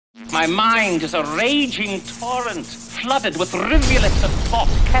My mind is a raging torrent, flooded with rivulets of thought,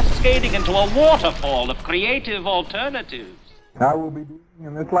 cascading into a waterfall of creative alternatives. I will be dealing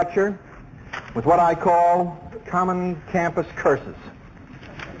in this lecture with what I call common campus curses.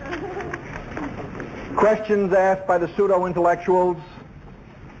 Questions asked by the pseudo-intellectuals,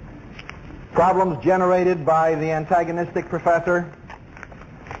 problems generated by the antagonistic professor,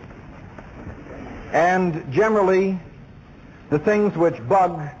 and generally the things which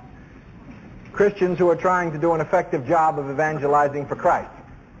bug Christians who are trying to do an effective job of evangelizing for Christ.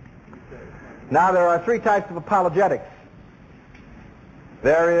 Now, there are three types of apologetics.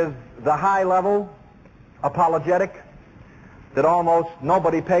 There is the high-level apologetic that almost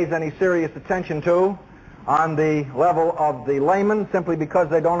nobody pays any serious attention to on the level of the layman simply because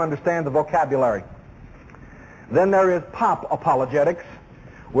they don't understand the vocabulary. Then there is pop apologetics,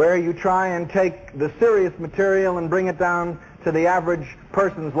 where you try and take the serious material and bring it down to the average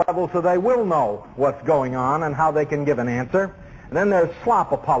person's level so they will know what's going on and how they can give an answer. And then there's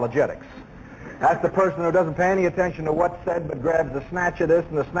slop apologetics. That's the person who doesn't pay any attention to what's said but grabs a snatch of this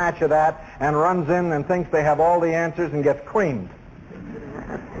and a snatch of that and runs in and thinks they have all the answers and gets creamed.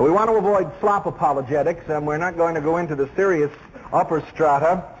 But we want to avoid slop apologetics, and we're not going to go into the serious upper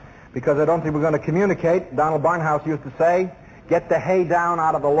strata because I don't think we're going to communicate. Donald Barnhouse used to say, get the hay down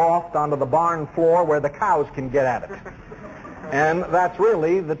out of the loft onto the barn floor where the cows can get at it. And that's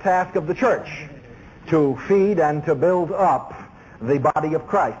really the task of the church, to feed and to build up the body of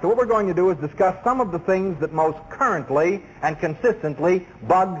Christ. So what we're going to do is discuss some of the things that most currently and consistently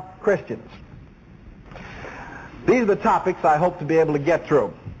bug Christians. These are the topics I hope to be able to get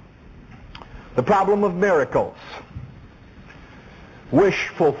through. The problem of miracles, wish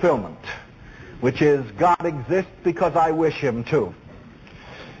fulfillment, which is God exists because I wish him to.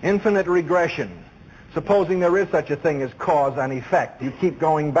 Infinite regression, supposing there is such a thing as cause and effect. You keep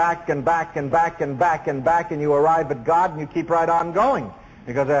going back and back and back and back and back, and you arrive at God, and you keep right on going.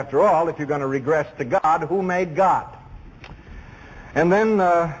 Because after all, if you're going to regress to God, who made God? And then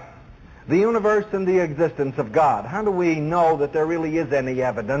the universe and the existence of God. How do we know that there really is any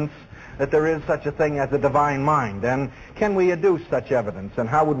evidence that there is such a thing as a divine mind? And can we adduce such evidence? And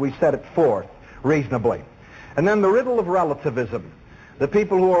how would we set it forth reasonably? And then the riddle of relativism. The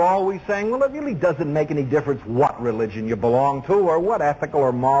people who are always saying, well, it really doesn't make any difference what religion you belong to or what ethical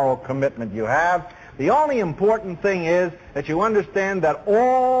or moral commitment you have. The only important thing is that you understand that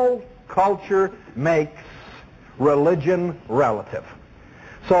all culture makes religion relative.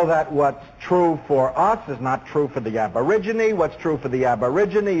 So that what's true for us is not true for the Aborigine. What's true for the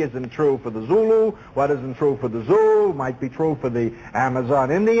Aborigine isn't true for the Zulu. What isn't true for the Zulu might be true for the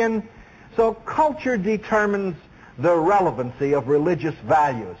Amazon Indian. So culture determines the relevancy of religious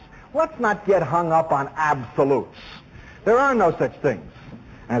values. Let's not get hung up on absolutes. There are no such things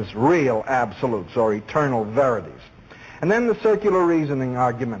as real absolutes or eternal verities. And then the circular reasoning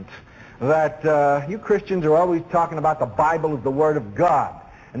argument that you Christians are always talking about the Bible as the Word of God.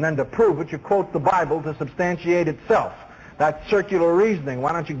 And then to prove it, you quote the Bible to substantiate itself. That's circular reasoning.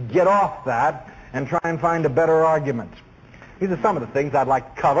 Why don't you get off that and try and find a better argument? These are some of the things I'd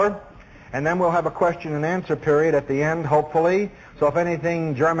like to cover. And then we'll have a question and answer period at the end, hopefully. So if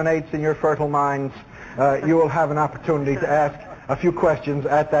anything germinates in your fertile minds, you will have an opportunity to ask a few questions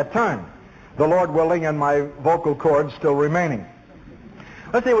at that time. The Lord willing and my vocal cords still remaining.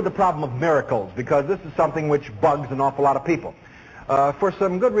 Let's deal with the problem of miracles, because this is something which bugs an awful lot of people. For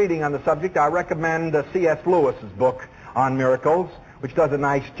some good reading on the subject, I recommend C.S. Lewis's book on miracles, which does a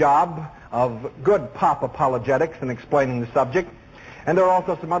nice job of good pop apologetics in explaining the subject. And there are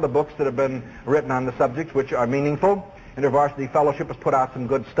also some other books that have been written on the subject which are meaningful. InterVarsity Fellowship has put out some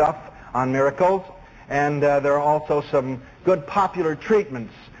good stuff on miracles. And there are also some good popular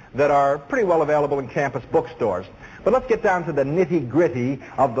treatments that are pretty well available in campus bookstores. But let's get down to the nitty-gritty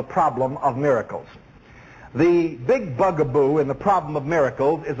of the problem of miracles. The big bugaboo in the problem of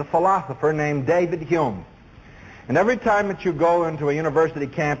miracles is a philosopher named David Hume. And every time that you go into a university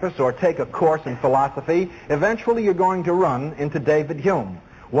campus or take a course in philosophy, eventually you're going to run into David Hume,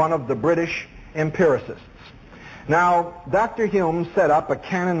 one of the British empiricists. Now, Dr. Hume set up a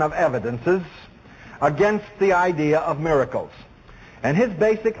canon of evidences against the idea of miracles. And his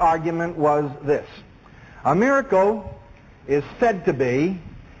basic argument was this: a miracle is said to be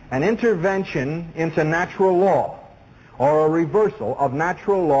an intervention into natural law, or a reversal of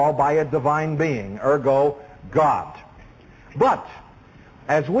natural law by a divine being, ergo God. But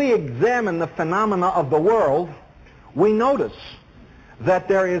as we examine the phenomena of the world, we notice that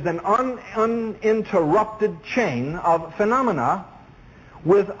there is an uninterrupted chain of phenomena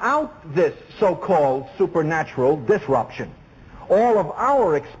without this so-called supernatural disruption, All of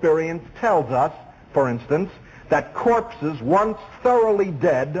our experience tells us, for instance, that corpses once thoroughly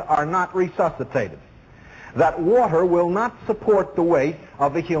dead are not resuscitated, that water will not support the weight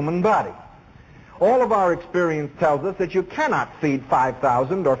of a human body. All of our experience tells us that you cannot feed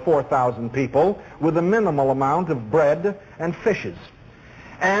 5,000 or 4,000 people with a minimal amount of bread and fishes,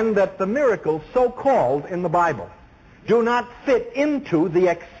 and that the miracles so-called in the Bible do not fit into the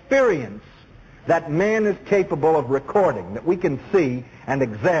experience that man is capable of recording, that we can see and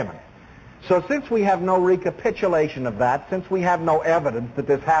examine. So since we have no recapitulation of that, since we have no evidence that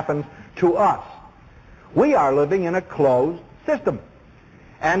this happens to us, we are living in a closed system.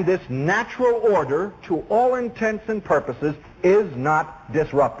 And this natural order, to all intents and purposes, is not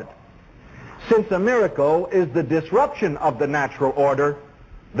disrupted. Since a miracle is the disruption of the natural order,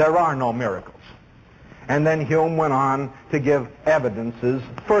 there are no miracles. And then Hume went on to give evidences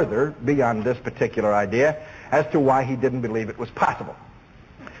further beyond this particular idea as to why he didn't believe it was possible.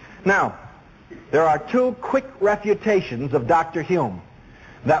 Now, there are two quick refutations of Dr. Hume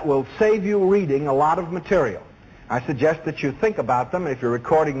that will save you reading a lot of material. I suggest that you think about them. If you're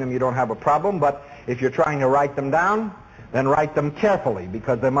recording them, you don't have a problem, but if you're trying to write them down, then write them carefully,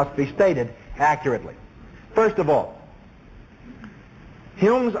 because they must be stated accurately. First of all,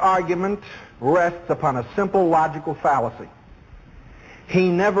 Hume's argument rests upon a simple logical fallacy. He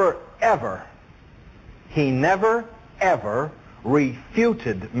never, ever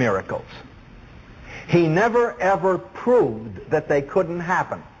refuted miracles. He never, ever proved that they couldn't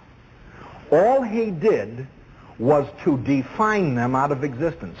happen. All he did was to define them out of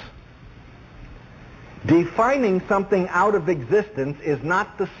existence. Defining something out of existence is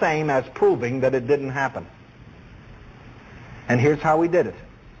not the same as proving that it didn't happen. And here's how he did it.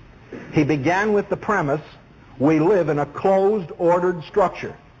 He began with the premise, we live in a closed, ordered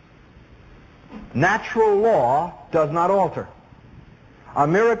structure. Natural law does not alter. A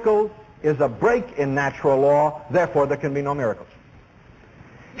miracle is a break in natural law, therefore there can be no miracles.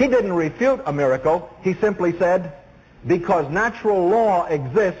 He didn't refute a miracle. He simply said, because natural law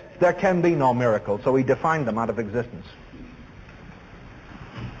exists, there can be no miracle. So he defined them out of existence.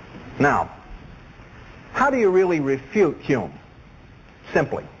 Now, how do you really refute Hume?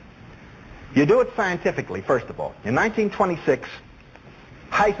 Simply. You do it scientifically, first of all. In 1926,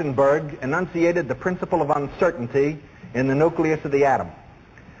 Heisenberg enunciated the principle of uncertainty in the nucleus of the atom.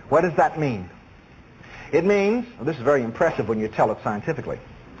 What does that mean? It means, well, this is very impressive when you tell it scientifically.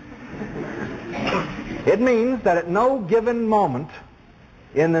 It means that at no given moment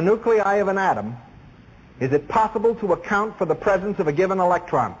in the nuclei of an atom is it possible to account for the presence of a given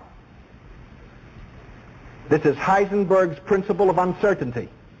electron. This is Heisenberg's principle of uncertainty.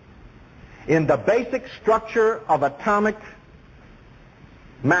 In the basic structure of atomic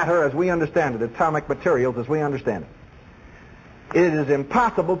matter as we understand it, atomic materials as we understand it, it is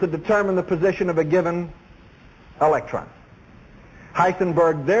impossible to determine the position of a given electron.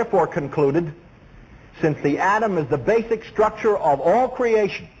 Heisenberg therefore concluded, since the atom is the basic structure of all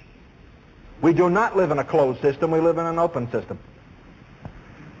creation, we do not live in a closed system, we live in an open system.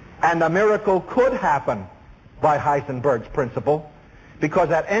 And a miracle could happen by Heisenberg's principle,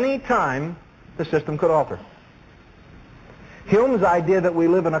 because at any time the system could alter. Hume's idea that we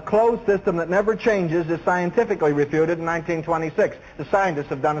live in a closed system that never changes is scientifically refuted in 1926. The scientists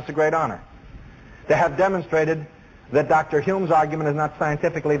have done us a great honor. They have demonstrated that Dr. Hume's argument is not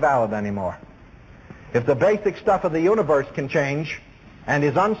scientifically valid anymore. If the basic stuff of the universe can change and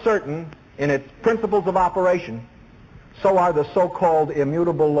is uncertain in its principles of operation, so are the so-called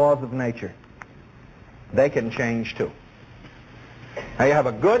immutable laws of nature. They can change too. Now you have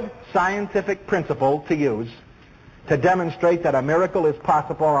a good scientific principle to use to demonstrate that a miracle is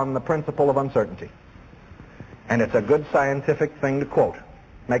possible on the principle of uncertainty. And it's a good scientific thing to quote.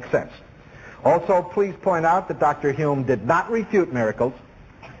 Makes sense. Also, please point out that Dr. Hume did not refute miracles.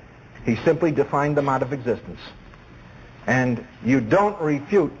 He simply defined them out of existence. And you don't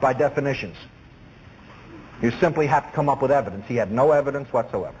refute by definitions. You simply have to come up with evidence. He had no evidence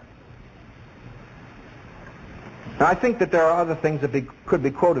whatsoever. Now, I think that there are other things that could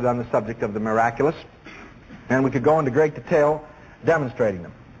be quoted on the subject of the miraculous, and we could go into great detail demonstrating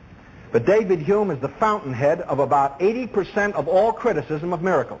them. But David Hume is the fountainhead of about 80% of all criticism of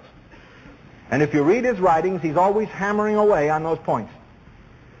miracles. And if you read his writings, he's always hammering away on those points.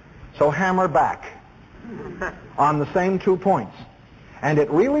 So hammer back on the same 2 points. And it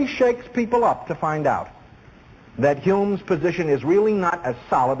really shakes people up to find out that Hume's position is really not as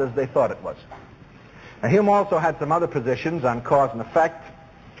solid as they thought it was. Now, Hume also had some other positions on cause and effect,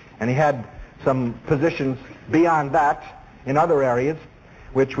 and he had some positions beyond that in other areas,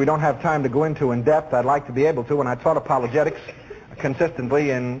 which we don't have time to go into in depth. I'd like to be able to when I taught apologetics,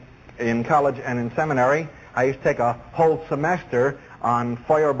 consistently in college and in seminary. I used to take a whole semester on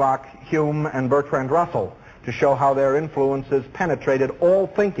Feuerbach, Hume, and Bertrand Russell to show how their influences penetrated all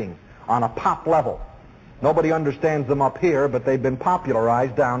thinking on a pop level. Nobody understands them up here, but they've been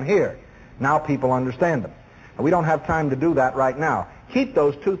popularized down here. Now people understand them. And we don't have time to do that right now. Keep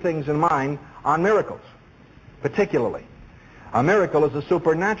those two things in mind on miracles, particularly. A miracle is a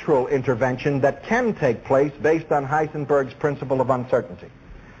supernatural intervention that can take place based on Heisenberg's principle of uncertainty.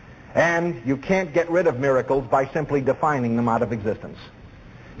 And you can't get rid of miracles by simply defining them out of existence.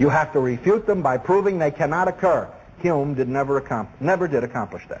 You have to refute them by proving they cannot occur. Hume never did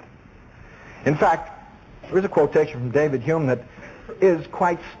accomplish that. In fact, there's a quotation from David Hume that is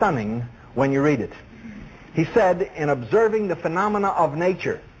quite stunning when you read it. He said, in observing the phenomena of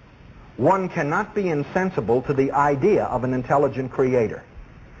nature, one cannot be insensible to the idea of an intelligent creator.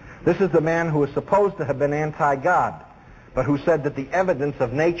 This is the man who is supposed to have been anti-God, but who said that the evidence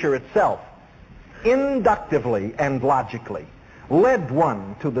of nature itself, inductively and logically, led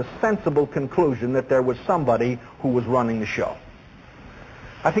one to the sensible conclusion that there was somebody who was running the show.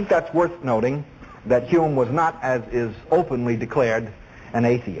 I think that's worth noting, that Hume was not, as is openly declared, an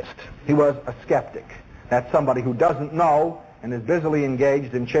atheist. He was a skeptic. That's somebody who doesn't know and is busily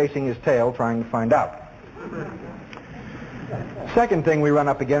engaged in chasing his tail trying to find out. Second thing we run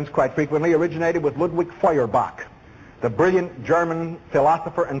up against quite frequently originated with Ludwig Feuerbach, the brilliant German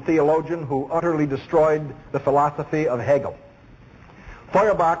philosopher and theologian who utterly destroyed the philosophy of Hegel.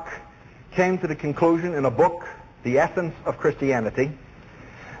 Feuerbach came to the conclusion in a book, The Essence of Christianity,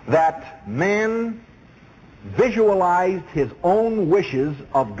 that man visualized his own wishes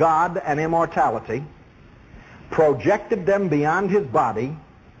of God and immortality, projected them beyond his body,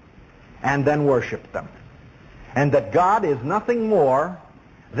 and then worshipped them. And that God is nothing more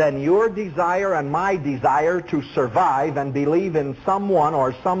than your desire and my desire to survive and believe in someone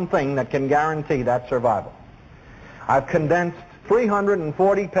or something that can guarantee that survival. I've condensed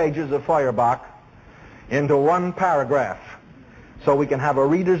 340 pages of Feuerbach into one paragraph so we can have a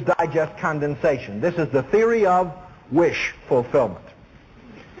Reader's Digest condensation. This is the theory of wish fulfillment.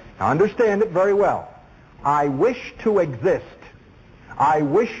 Now understand it very well. I wish to exist. I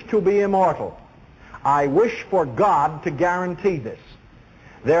wish to be immortal. I wish for God to guarantee this.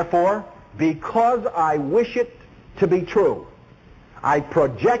 Therefore, because I wish it to be true, I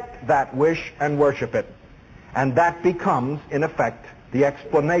project that wish and worship it. And that becomes, in effect, the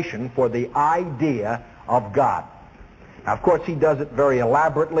explanation for the idea of God. Now, of course, he does it very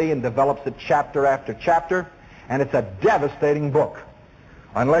elaborately and develops it chapter after chapter, and it's a devastating book.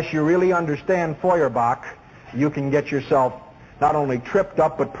 Unless you really understand Feuerbach, you can get yourself not only tripped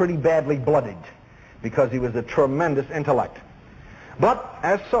up, but pretty badly bloodied, because he was a tremendous intellect. But,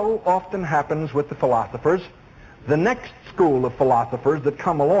 as so often happens with the philosophers, the next school of philosophers that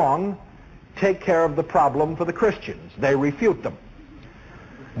come along take care of the problem for the Christians. They refute them.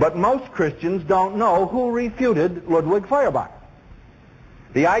 But most Christians don't know who refuted Ludwig Feuerbach.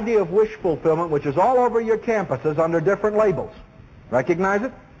 The idea of wish fulfillment, which is all over your campuses under different labels. Recognize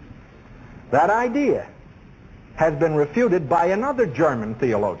it? That idea has been refuted by another German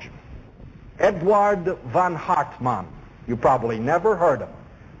theologian, Eduard von Hartmann. You probably never heard him.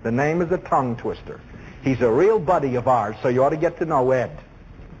 The name is a tongue twister. He's a real buddy of ours, so you ought to get to know Ed.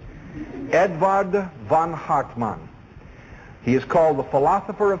 Eduard von Hartmann. He is called the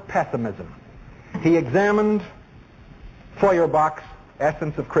philosopher of pessimism. He examined Feuerbach's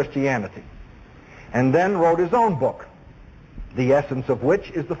Essence of Christianity and then wrote his own book, the essence of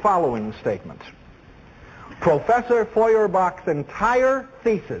which is the following statement. Professor Feuerbach's entire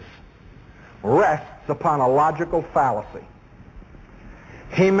thesis rests upon a logical fallacy.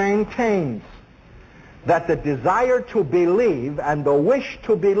 He maintains that the desire to believe and the wish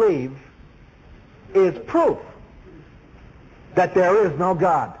to believe is proof that there is no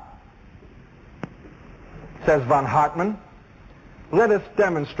God. Says von Hartmann, let us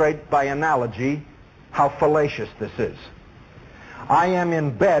demonstrate by analogy how fallacious this is. I am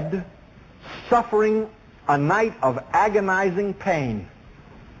in bed suffering a night of agonizing pain.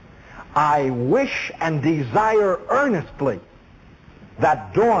 I wish and desire earnestly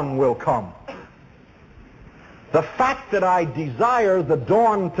that dawn will come. The fact that I desire the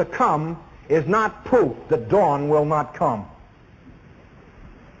dawn to come is not proof that dawn will not come.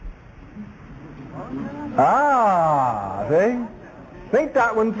 See? Think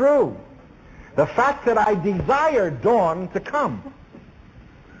that one through. The fact that I desire dawn to come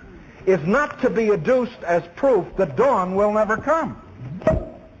is not to be adduced as proof that dawn will never come.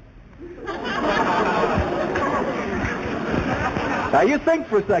 Now you think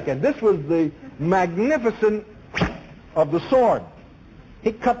for a second. This was the magnificent of the sword.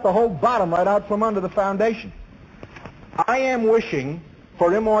 He cut the whole bottom right out from under the foundation. I am wishing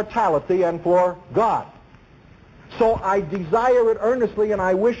for immortality and for God. So I desire it earnestly and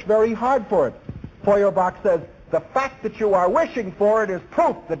I wish very hard for it. Feuerbach says, the fact that you are wishing for it is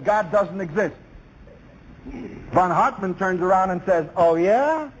proof that God doesn't exist. Von Hartmann turns around and says, oh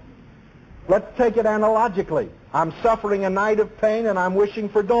yeah? Let's take it analogically. I'm suffering a night of pain and I'm wishing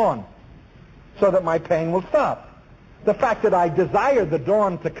for dawn so that my pain will stop. The fact that I desire the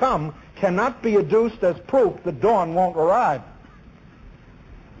dawn to come cannot be adduced as proof that dawn won't arrive.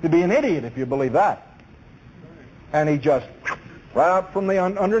 You'd be an idiot if you believe that. And he just, right out from the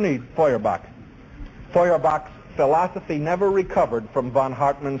underneath, Feuerbach. Feuerbach's philosophy never recovered from von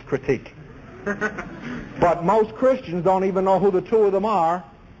Hartmann's critique. But most Christians don't even know who the two of them are,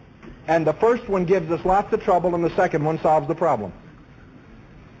 and the first one gives us lots of trouble and the second one solves the problem.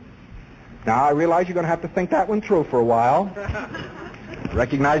 Now, I realize you're going to have to think that one through for a while.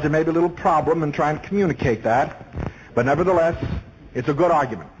 Recognize there may be a little problem in trying to communicate that, but nevertheless, it's a good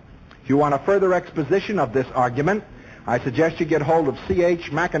argument. If you want a further exposition of this argument, I suggest you get hold of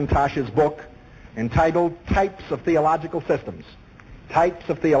C.H. Mackintosh's book entitled Types of Theological Systems. Types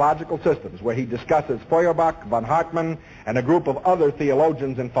of Theological Systems, where he discusses Feuerbach, von Hartmann, and a group of other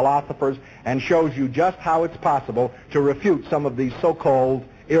theologians and philosophers, and shows you just how it's possible to refute some of these so-called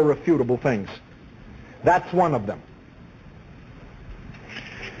irrefutable things. That's one of them.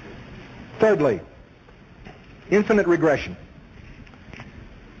 Thirdly, infinite regression.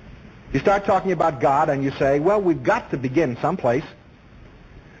 You start talking about God and you say, well, we've got to begin someplace.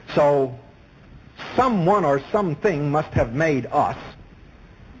 So someone or something must have made us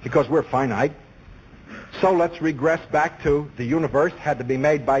because we're finite. So let's regress back to the universe had to be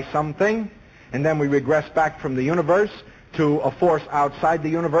made by something, and then we regress back from the universe to a force outside the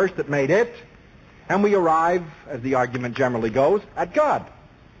universe that made it, and we arrive, as the argument generally goes, at God.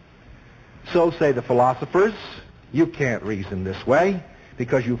 So say the philosophers, you can't reason this way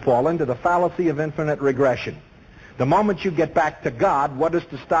because you fall into the fallacy of infinite regression. The moment you get back to God, what is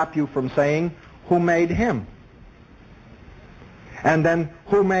to stop you from saying, who made him? And then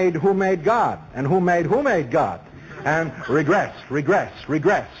who made God? And who made God? And regress.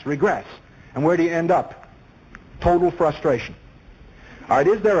 And where do you end up? Total frustration. All right,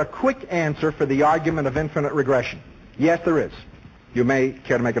 is there a quick answer for the argument of infinite regression? Yes, there is. You may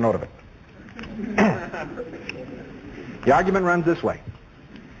care to make a note of it. The argument runs this way.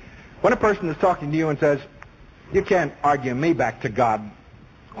 When a person is talking to you and says, you can't argue me back to God,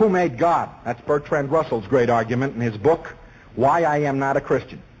 who made God? That's Bertrand Russell's great argument in his book, Why I Am Not a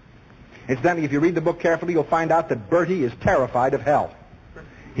Christian. Incidentally, if you read the book carefully, you'll find out that Bertie is terrified of hell.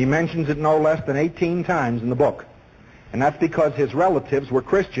 He mentions it no less than 18 times in the book. And that's because his relatives were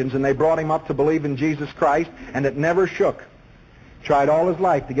Christians and they brought him up to believe in Jesus Christ, and it never shook. Tried all his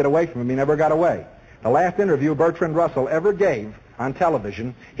life to get away from him. He never got away. The last interview Bertrand Russell ever gave on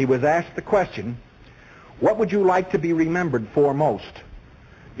television, he was asked the question, what would you like to be remembered for most?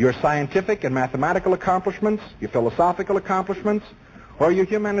 Your scientific and mathematical accomplishments, your philosophical accomplishments, or your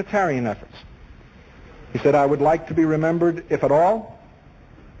humanitarian efforts? He said, I would like to be remembered, if at all,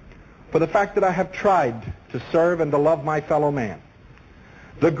 for the fact that I have tried to serve and to love my fellow man.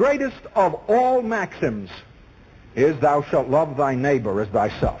 The greatest of all maxims is thou shalt love thy neighbor as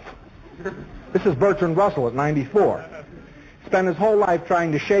thyself. This is Bertrand Russell at 94. Spent his whole life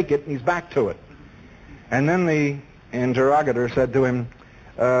trying to shake it, and he's back to it. And then the interrogator said to him,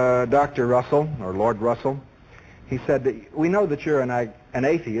 Dr. Russell, or Lord Russell, he said, we know that you're an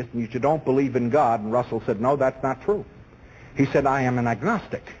atheist and you don't believe in God. And Russell said, no, that's not true. He said, I am an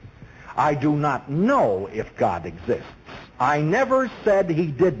agnostic. I do not know if God exists. I never said he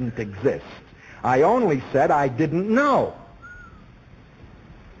didn't exist. I only said I didn't know.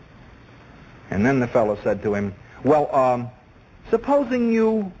 And then the fellow said to him, well, supposing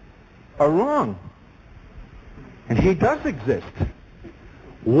you are wrong and he does exist,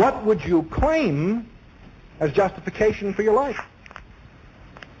 what would you claim as justification for your life?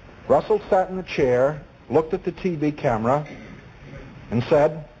 Russell sat in the chair, looked at the TV camera, and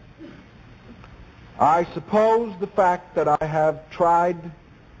said, I suppose the fact that I have tried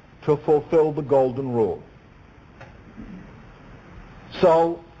to fulfill the golden rule.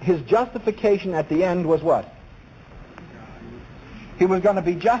 So his justification at the end was what? He was going to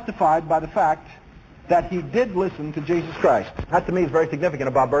be justified by the fact that he did listen to Jesus Christ. That to me is very significant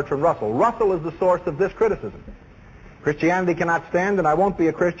about Bertrand Russell. Russell is the source of this criticism. Christianity cannot stand, and I won't be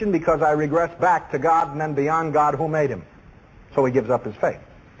a Christian because I regress back to God and then beyond God who made him. So he gives up his faith.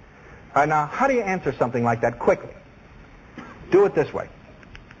 All right, now, how do you answer something like that quickly? Do it this way.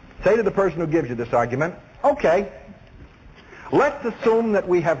 Say to the person who gives you this argument, okay, Let's assume that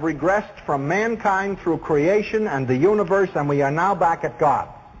we have regressed from mankind through creation and the universe, and we are now back at God.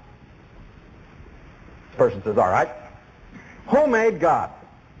 This person says, all right, who made God?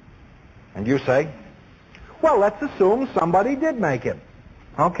 And you say, well, let's assume somebody did make him.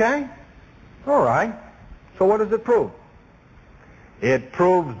 Okay? All right. So what does it prove? It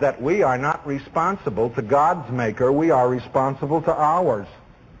proves that we are not responsible to God's maker. We are responsible to ours.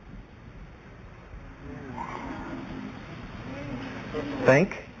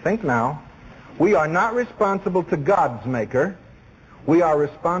 Think now. We are not responsible to God's maker. We are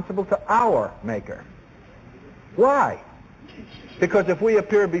responsible to our maker. Why? Because if we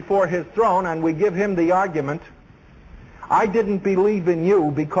appear before his throne and we give him the argument, I didn't believe in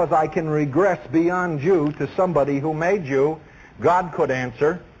you because I can regress beyond you to somebody who made you, God could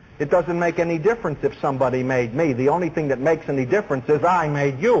answer, it doesn't make any difference if somebody made me. The only thing that makes any difference is I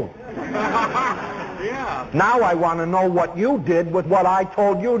made you. Yeah. Now I want to know what you did with what I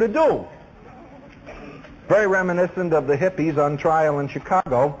told you to do. Very reminiscent of the hippies on trial in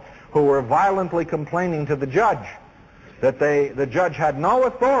Chicago who were violently complaining to the judge that the judge had no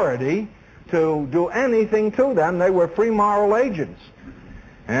authority to do anything to them. They were free moral agents.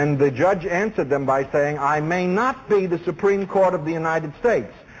 And the judge answered them by saying, I may not be the Supreme Court of the United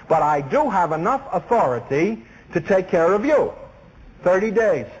States, but I do have enough authority to take care of you. 30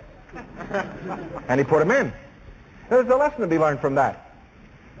 days. And he put him in. There's a lesson to be learned from that.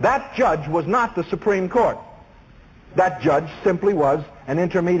 That judge was not the Supreme Court. That judge simply was an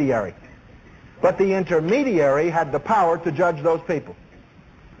intermediary. But the intermediary had the power to judge those people.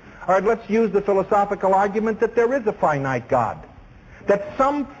 All right, let's use the philosophical argument that there is a finite God, that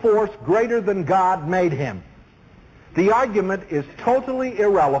some force greater than God made him. The argument is totally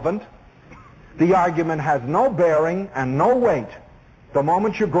irrelevant. The argument has no bearing and no weight the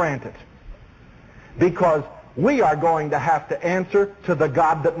moment you grant it, because we are going to have to answer to the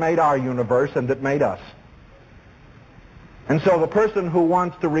God that made our universe and that made us. And so the person who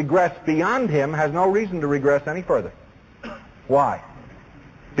wants to regress beyond him has no reason to regress any further. Why?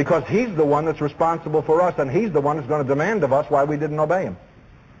 Because he's the one that's responsible for us, and he's the one that's going to demand of us why we didn't obey him.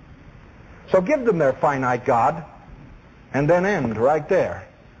 So give them their finite God, and then end right there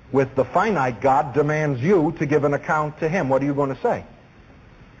with the finite God demands you to give an account to him. What are you going to say?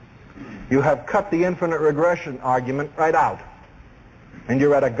 You have cut the infinite regression argument right out, and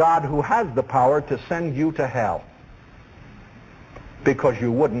you're at a God who has the power to send you to hell because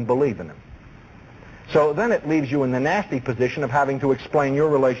you wouldn't believe in him. So then it leaves you in the nasty position of having to explain your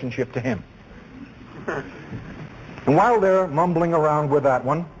relationship to him. And while they're mumbling around with that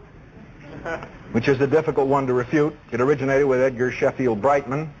one, which is a difficult one to refute, it originated with Edgar Sheffield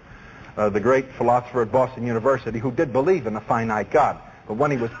Brightman, the great philosopher at Boston University, who did believe in a finite God. But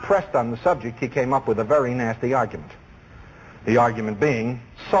when he was pressed on the subject, he came up with a very nasty argument. The argument being,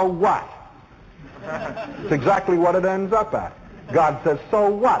 so what? It's exactly what it ends up at. God says, so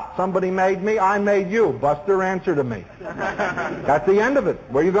what? Somebody made me, I made you. Buster, answer to me. That's the end of it.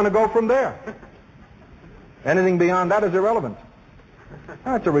 Where are you going to go from there? Anything beyond that is irrelevant.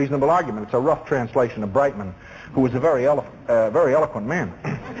 That's a reasonable argument. It's a rough translation of Brightman, who was a very eloquent man.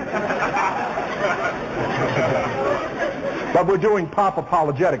 But we're doing pop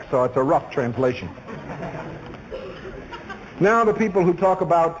apologetics, so it's a rough translation. Now the people who talk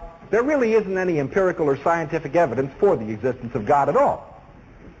about there really isn't any empirical or scientific evidence for the existence of God at all.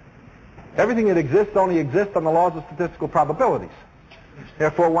 Everything that exists only exists on the laws of statistical probabilities.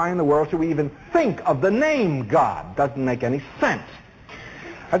 Therefore, why in the world should we even think of the name God? Doesn't make any sense.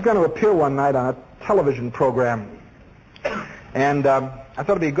 I was going to appear one night on a television program, and I thought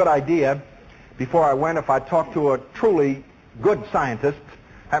it'd be a good idea before I went if I talked to a truly good scientist.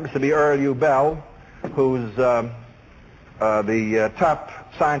 Happens to be Earl U. Bell, who's the top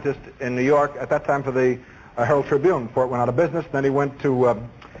scientist in New York at that time for the Herald Tribune before it went out of business. Then he went to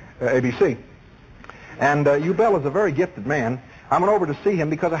ABC. And U. Bell is a very gifted man. I went over to see him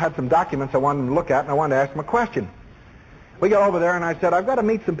because I had some documents I wanted him to look at, and I wanted to ask him a question. We got over there, and I said, I've got to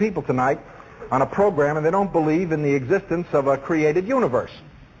meet some people tonight on a program, and they don't believe in the existence of a created universe.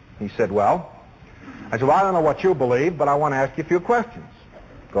 He said, well? I said, well, I don't know what you believe, but I want to ask you a few questions.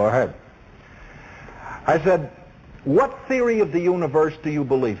 Go ahead. I said, what theory of the universe do you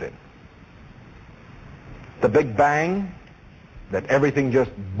believe in? The Big Bang? That everything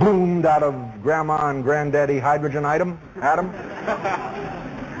just boomed out of Grandma and Granddaddy hydrogen atom?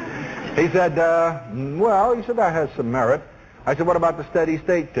 He said, well, he said, that has some merit. I said, what about the steady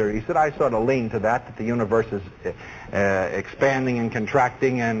state theory? He said, I sort of lean to that the universe is expanding and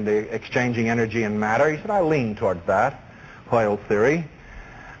contracting and exchanging energy and matter. He said, I lean towards that Hoyle theory.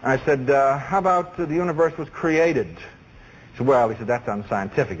 I said, how about the universe was created? He said, well, he said, that's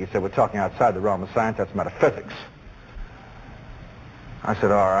unscientific. He said, we're talking outside the realm of science. That's metaphysics. I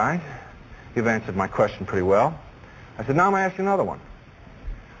said, all right. You've answered my question pretty well. I said, now I'm going to ask you another one.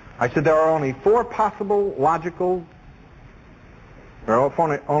 I said, there are only four logical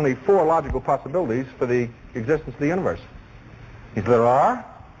possibilities for the existence of the universe. He said, there are?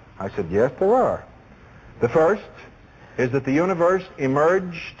 I said, yes, there are. The first is that the universe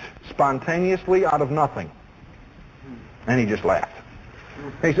emerged spontaneously out of nothing. And he just laughed.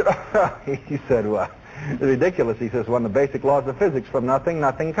 He said, well, it's ridiculous. He says, one of the basic laws of physics, from nothing,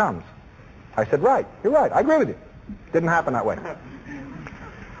 nothing comes. I said, right, you're right. I agree with you. Didn't happen that way.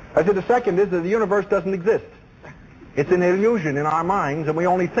 I said, the second is that the universe doesn't exist. It's an illusion in our minds, and we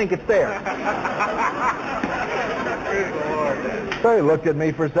only think it's there. So he looked at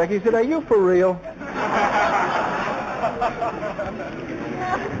me for a second. He said, are you for real?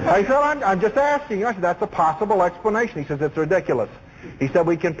 I said, I'm just asking. I said, that's a possible explanation. He says, it's ridiculous. He said,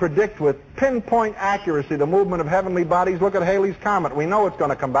 we can predict with pinpoint accuracy the movement of heavenly bodies. Look at Halley's Comet. We know it's going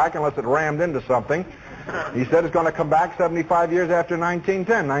to come back unless it rammed into something. He said it's going to come back 75 years after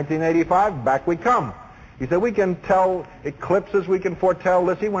 1910. 1985, back we come. He said, we can tell eclipses, we can foretell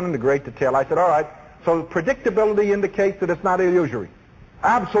this. He went into great detail. I said, all right, so predictability indicates that it's not illusory.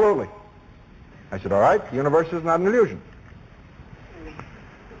 Absolutely. I said, all right, the universe is not an illusion.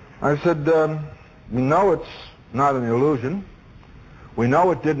 I said, we know it's not an illusion. We know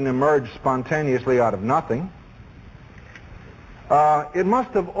it didn't emerge spontaneously out of nothing. It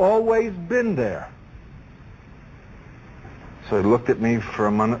must have always been there. So he looked at me for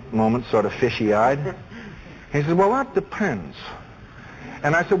a moment, sort of fishy-eyed. He said, well, that depends.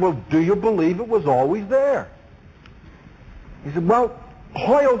 And I said, well, do you believe it was always there? He said, well,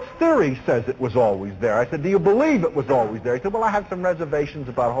 Hoyle's theory says it was always there. I said, do you believe it was always there? He said, well, I have some reservations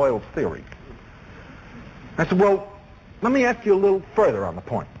about Hoyle's theory. I said, well, let me ask you a little further on the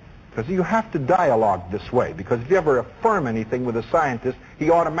point. Because you have to dialogue this way. Because if you ever affirm anything with a scientist,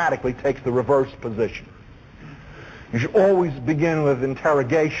 he automatically takes the reverse position. You should always begin with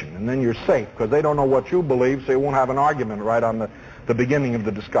interrogation, and then you're safe, because they don't know what you believe, so you won't have an argument right on the beginning of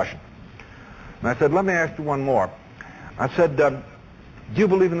the discussion. And I said, let me ask you one more. I said, do you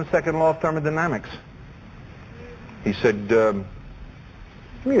believe in the second law of thermodynamics? He said,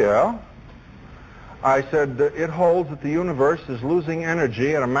 yeah. I said, it holds that the universe is losing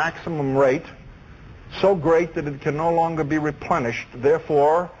energy at a maximum rate, so great that it can no longer be replenished.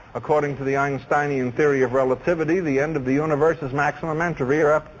 Therefore, according to the Einsteinian theory of relativity, the end of the universe is maximum entropy,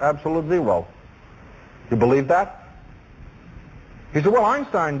 or absolute zero. You believe that? He said, well,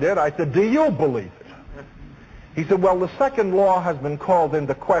 Einstein did. I said, do you believe it? He said, well, the second law has been called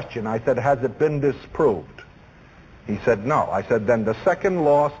into question. I said, has it been disproved? He said, no. I said, then the second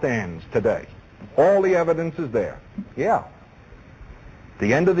law stands today. All the evidence is there. Yeah.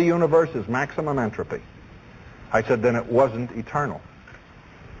 The end of the universe is maximum entropy. I said, then it wasn't eternal.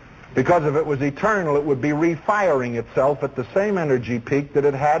 Because if it was eternal, it would be refiring itself at the same energy peak that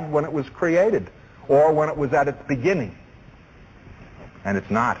it had when it was created, or when it was at its beginning. And it's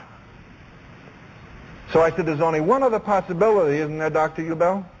not. So I said, there's only one other possibility, isn't there, Dr.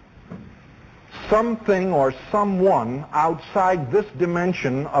 Ubel? Something or someone outside this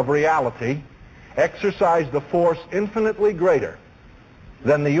dimension of reality exercised a force infinitely greater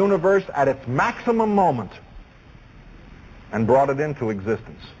than the universe at its maximum moment and brought it into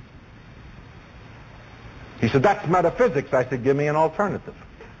existence. He said, that's metaphysics. I said, give me an alternative.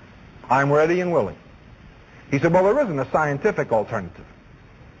 I'm ready and willing. He said, well, there isn't a scientific alternative.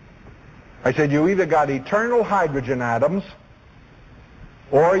 I said, you either got eternal hydrogen atoms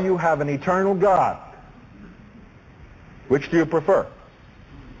or you have an eternal God. Which do you prefer?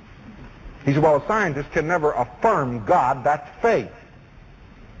 He said, well, a scientist can never affirm God. That's faith.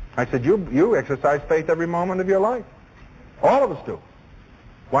 I said, you exercise faith every moment of your life. All of us do.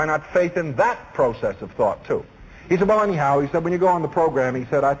 Why not faith in that process of thought, too? He said, well, anyhow, he said, when you go on the program, he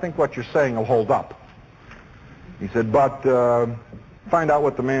said, I think what you're saying will hold up. He said, but find out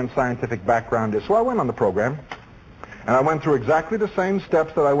what the man's scientific background is. So I went on the program, and I went through exactly the same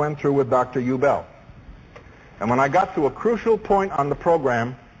steps that I went through with Dr. Ubel. And when I got to a crucial point on the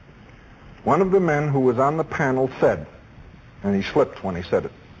program, one of the men who was on the panel said, and he slipped when he said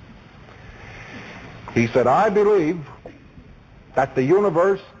it, he said, I believe that the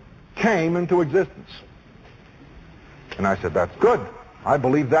universe came into existence. And I said, that's good. I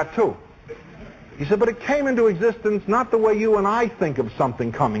believe that too. He said, but it came into existence not the way you and I think of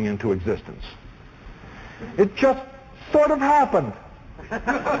something coming into existence. It just sort of happened.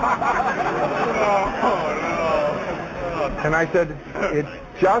 And I said, it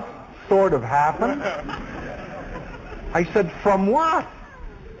just sort of happened? I said, from what?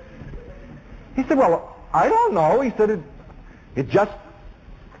 He said, well, I don't know. He said, it's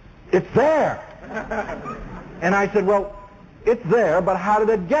there. And I said, well, it's there, but how did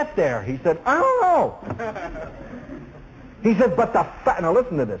it get there? He said, I don't know. He said, but the fact, now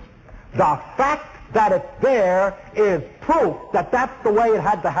listen to this, the fact that it's there is proof that that's the way it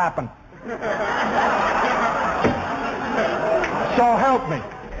had to happen. So help me.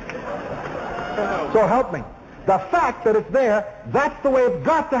 So help me. The fact that it's there, that's the way it's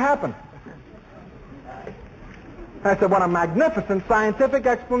got to happen. I said, what a magnificent scientific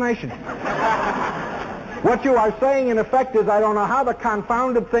explanation. What you are saying, in effect, is I don't know how the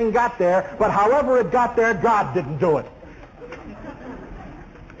confounded thing got there, but however it got there, God didn't do it.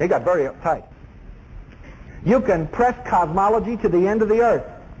 He got very uptight. You can press cosmology to the end of the earth.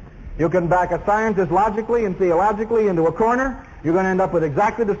 You can back a scientist logically and theologically into a corner. You're going to end up with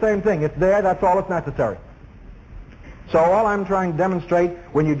exactly the same thing. It's there, that's all that's necessary. So all I'm trying to demonstrate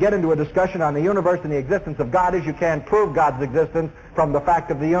when you get into a discussion on the universe and the existence of God is you can't prove God's existence from the fact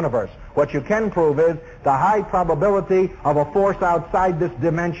of the universe. What you can prove is the high probability of a force outside this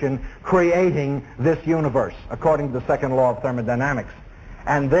dimension creating this universe, according to the second law of thermodynamics.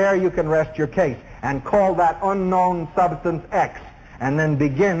 And there you can rest your case and call that unknown substance X, and then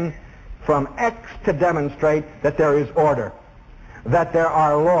begin from X to demonstrate that there is order, that there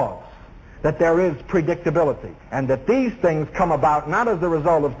are laws, that there is predictability, and that these things come about not as the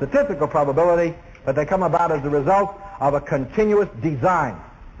result of statistical probability, but they come about as a result of a continuous design.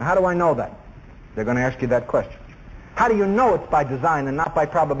 Now, how do I know that? They're going to ask you that question. How do you know it's by design and not by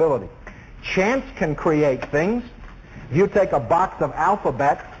probability? Chance can create things. If you take a box of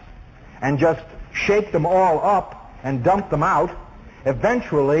alphabets and just shake them all up and dump them out,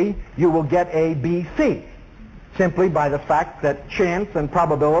 eventually you will get A, B, C, simply by the fact that chance and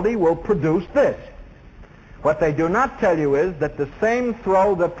probability will produce this. What they do not tell you is that the same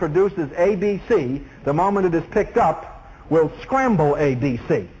throw that produces A, B, C, the moment it is picked up, will scramble A, B,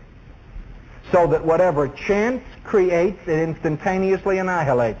 C. So that whatever chance creates, it instantaneously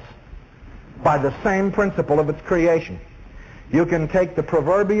annihilates by the same principle of its creation. You can take the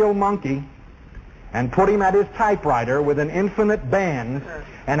proverbial monkey and put him at his typewriter with an infinite band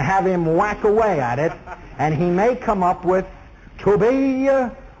and have him whack away at it, and he may come up with to be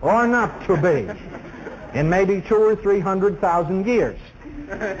or not to be in maybe 200,000 or 300,000 years.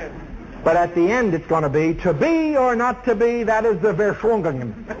 But at the end it's going to be or not to be, that is the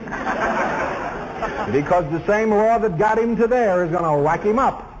Verschwungungen. Because the same law that got him to there is going to whack him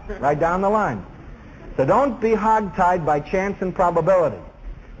up right down the line. So don't be hogtied by chance and probability.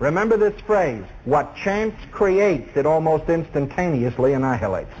 Remember this phrase, what chance creates, it almost instantaneously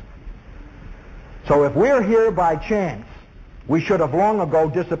annihilates. So if we're here by chance, we should have long ago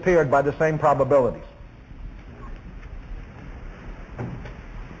disappeared by the same probabilities.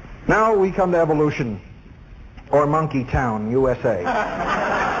 Now we come to evolution, or Monkey Town, USA.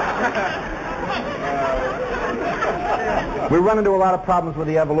 We run into a lot of problems with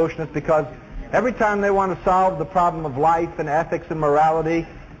the evolutionists because every time they want to solve the problem of life and ethics and morality,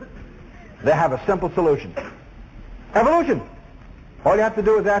 they have a simple solution. Evolution. All you have to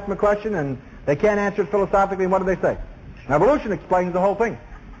do is ask them a question and they can't answer it philosophically, and what do they say? Evolution explains the whole thing.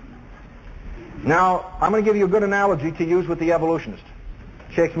 Now, I'm going to give you a good analogy to use with the evolutionist.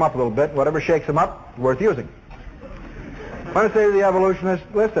 Shakes them up a little bit. Whatever shakes them up, worth using. I'm going to say to the evolutionist,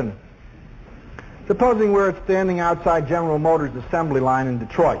 listen, supposing we're standing outside General Motors assembly line in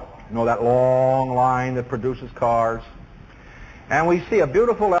Detroit. You know, that long line that produces cars. And we see a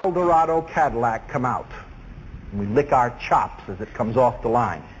beautiful Eldorado Cadillac come out. And we lick our chops as it comes off the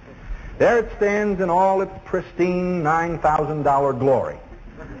line. There it stands in all its pristine $9,000 glory.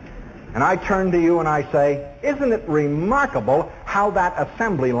 And I turn to you and I say, isn't it remarkable how that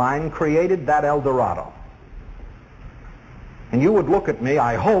assembly line created that Eldorado? And you would look at me,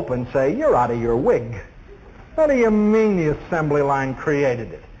 I hope, and say, you're out of your wig. What do you mean the assembly line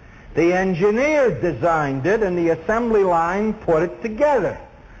created it? The engineer designed it and the assembly line put it together.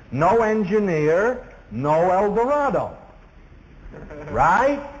 No engineer, no Eldorado.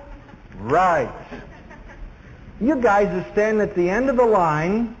 Right? Right. You guys are standing at the end of the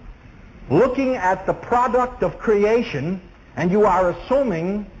line looking at the product of creation, and you are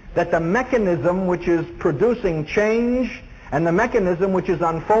assuming that the mechanism which is producing change and the mechanism which is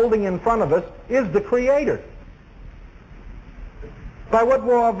unfolding in front of us is the creator. By what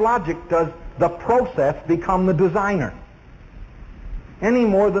law of logic does the process become the designer? Any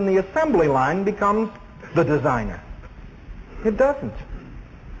more than the assembly line becomes the designer. It doesn't.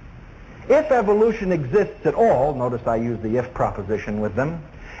 If evolution exists at all, notice I use the if proposition with them,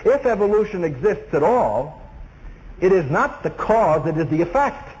 if evolution exists at all, It is not the cause, it is the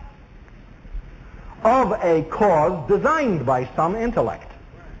effect of a cause designed by some intellect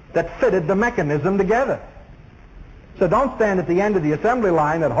that fitted the mechanism together. So don't stand at the end of the assembly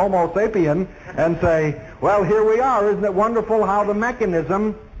line at Homo sapien and say, well, here we are. Isn't it wonderful how the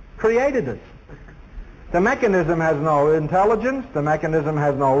mechanism created us? The mechanism has no intelligence. The mechanism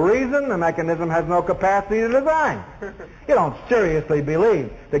has no reason. The mechanism has no capacity to design. You don't seriously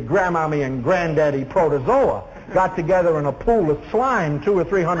believe that Grandmommy and Granddaddy Protozoa got together in a pool of slime 200 or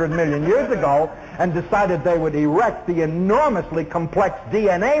 300 million years ago and decided they would erect the enormously complex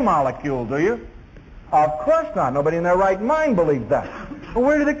DNA molecule, do you? Of course not. Nobody in their right mind believes that. But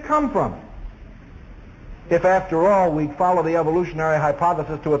where did it come from? If, after all, we follow the evolutionary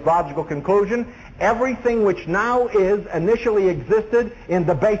hypothesis to its logical conclusion, everything which now is initially existed in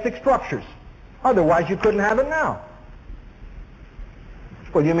the basic structures. Otherwise, you couldn't have it now.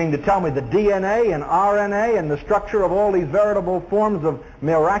 Well, you mean to tell me the DNA and RNA and the structure of all these veritable forms of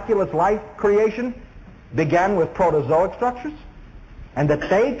miraculous life creation began with protozoic structures? And that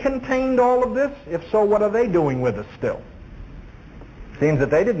they contained all of this? If so, what are they doing with us still? Seems that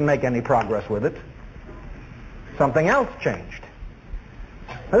they didn't make any progress with it. Something else changed.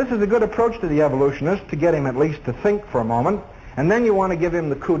 Now, this is a good approach to the evolutionist, to get him at least to think for a moment, and then you want to give him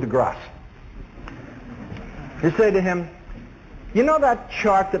the coup de grace. You say to him, you know that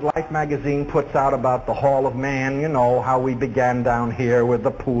chart that Life magazine puts out about the Hall of Man? You know, how we began down here with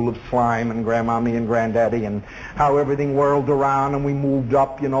the pool of slime and Grandmommy and Granddaddy, and how everything whirled around and we moved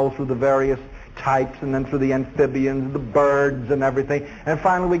up, you know, through the various types and then through the amphibians, the birds and everything. And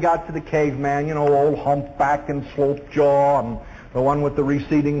finally we got to the caveman, you know, old humpback and slope jaw and the one with the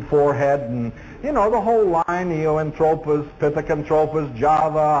receding forehead and, you know, the whole line, Neoanthropus, Pithecanthropus,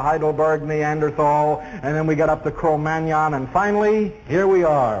 Java, Heidelberg, Neanderthal, and then we got up to Cro-Magnon, and finally, here we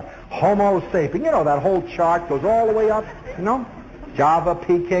are, Homo sapien. You know, that whole chart goes all the way up, you know, Java,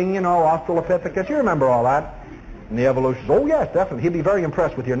 Peking, you know, Australopithecus. You remember all that? And the evolutionists, oh yes, definitely. He'll be very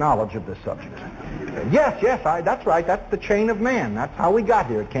impressed with your knowledge of this subject. Yes, that's right. That's the chain of man. That's how we got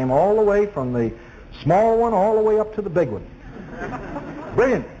here. It came all the way from the small one all the way up to the big one.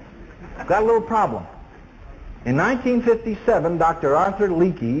 Brilliant. Got a little problem. In 1957, Dr. Arthur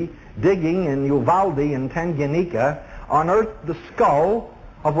Leakey, digging in Uvalde in Tanganyika, unearthed the skull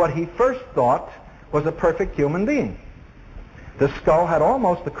of what he first thought was a perfect human being. The skull had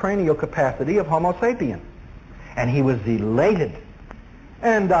almost the cranial capacity of Homo sapien. And he was elated.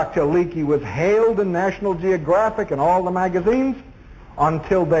 And Dr. Leakey was hailed in National Geographic and all the magazines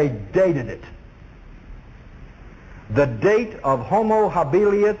until they dated it. The date of Homo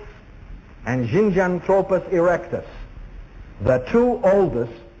habilis and Ginjanthropus erectus, the two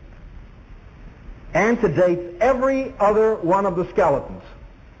oldest, antedates every other one of the skeletons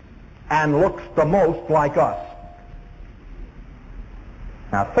and looks the most like us.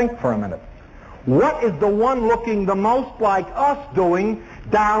 Now think for a minute. What is the one looking the most like us doing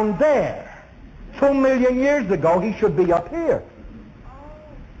down there? 2 million years ago, he should be up here.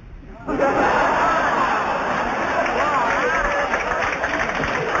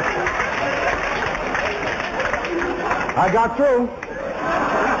 I got through.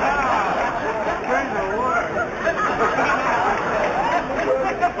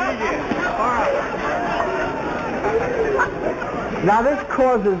 Now this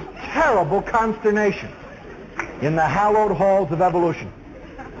causes terrible consternation in the hallowed halls of evolution,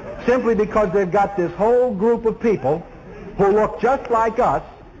 simply because they've got this whole group of people who look just like us.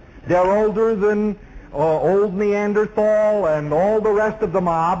 They're older than old Neanderthal and all the rest of the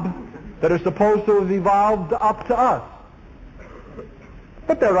mob that are supposed to have evolved up to us.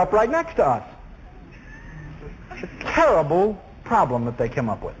 But they're up right next to us. It's a terrible problem that they came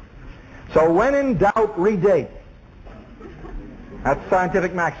up with. So when in doubt, redate. That's a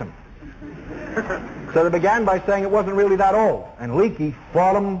scientific maxim. So they began by saying it wasn't really that old, and Leakey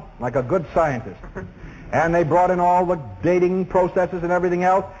fought them like a good scientist. And they brought in all the dating processes and everything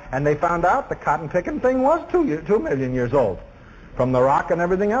else, and they found out the cotton-picking thing was 2 million years old, from the rock and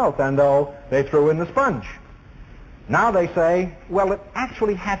everything else, and though they threw in the sponge. Now they say, well, it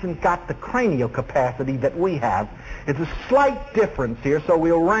actually hasn't got the cranial capacity that we have. It's a slight difference here, so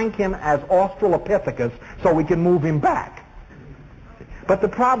we'll rank him as Australopithecus so we can move him back. But the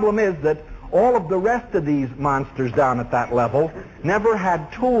problem is that all of the rest of these monsters down at that level never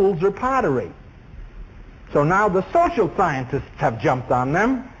had tools or pottery. So now the social scientists have jumped on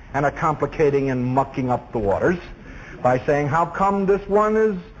them and are complicating and mucking up the waters by saying, how come this one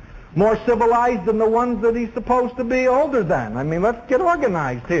is more civilized than the ones that he's supposed to be older than? I mean, let's get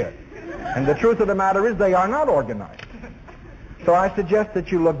organized here. And the truth of the matter is they are not organized. So I suggest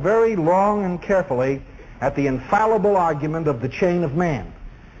that you look very long and carefully at the infallible argument of the chain of man,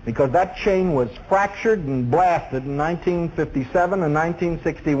 because that chain was fractured and blasted in 1957 and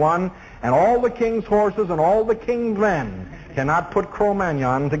 1961, and all the king's horses and all the king's men cannot put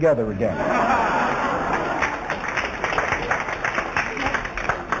Cro-Magnon together again.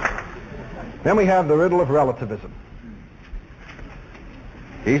 Then we have the riddle of relativism.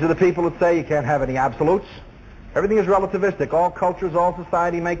 These are the people that say you can't have any absolutes. Everything is relativistic. All cultures, all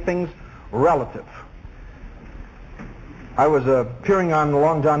society make things relative. I was appearing on the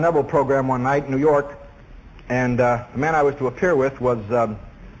Long John Neville program one night in New York, and the man I was to appear with was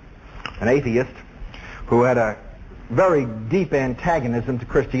an atheist who had a very deep antagonism to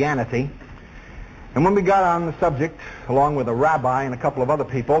Christianity. And when we got on the subject, along with a rabbi and a couple of other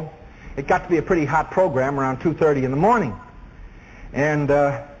people, it got to be a pretty hot program around 2:30 in the morning. And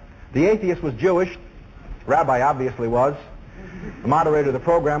the atheist was Jewish. Rabbi obviously was. The moderator of the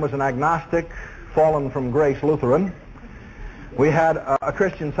program was an agnostic, fallen from grace Lutheran. We had a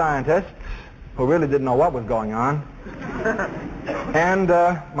Christian scientist who really didn't know what was going on, and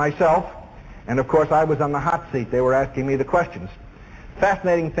myself, and of course I was on the hot seat. They were asking me the questions.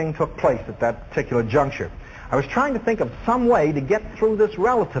 Fascinating thing took place at that particular juncture. I was trying to think of some way to get through this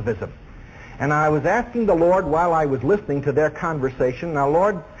relativism, and I was asking the Lord while I was listening to their conversation, now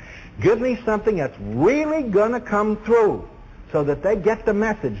Lord, give me something that's really going to come through so that they get the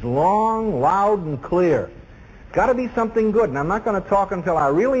message long, loud, and clear. Got to be something good, and I'm not going to talk until I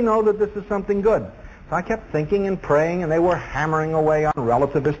really know that this is something good. So I kept thinking and praying, and they were hammering away on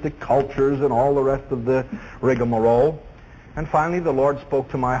relativistic cultures and all the rest of the rigmarole. And finally the Lord spoke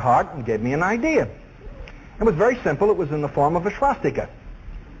to my heart and gave me an idea. It was very simple. It was in the form of a swastika.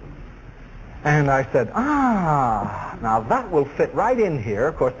 And I said, now that will fit right in here.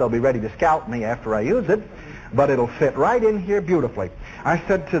 Of course, they'll be ready to scalp me after I use it, but it'll fit right in here beautifully. I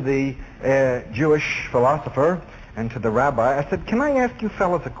said to the Jewish philosopher and to the rabbi, I said, can I ask you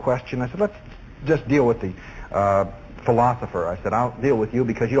fellas a question? I said, let's just deal with the philosopher. I said, I'll deal with you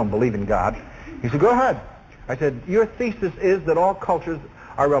because you don't believe in God. He said, go ahead. I said, your thesis is that all cultures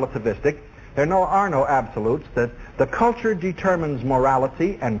are relativistic. There are no absolutes, that the culture determines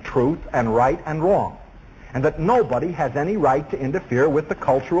morality and truth and right and wrong, and that nobody has any right to interfere with the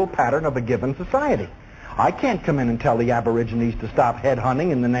cultural pattern of a given society. I can't come in and tell the Aborigines to stop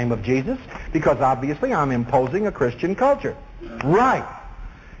headhunting in the name of Jesus, because obviously I'm imposing a Christian culture. Right.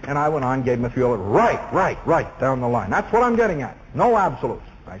 And I went on, gave him a few right, down the line. That's what I'm getting at. No absolutes.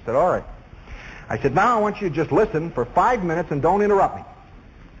 I said, all right. I said, now I want you to just listen for 5 minutes and don't interrupt me.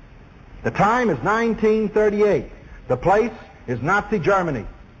 The time is 1938. The place is Nazi Germany.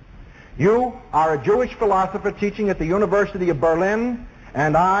 You are a Jewish philosopher teaching at the University of Berlin,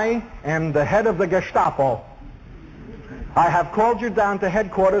 and I am the head of the Gestapo. I have called you down to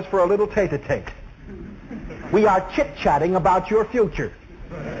headquarters for a little tete-a-tete. We are chit-chatting about your future.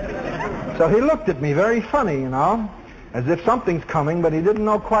 So he looked at me very funny, you know, as if something's coming, but he didn't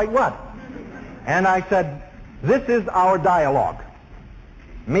know quite what. And I said, this is our dialogue.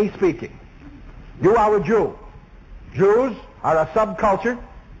 Me speaking. You are a Jew. Jews are a subculture.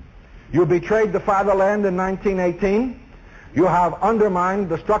 You betrayed the fatherland in 1918. You have undermined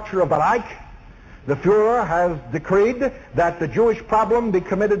the structure of the Reich. The Fuhrer has decreed that the Jewish problem be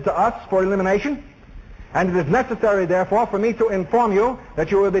committed to us for elimination. And it is necessary, therefore, for me to inform you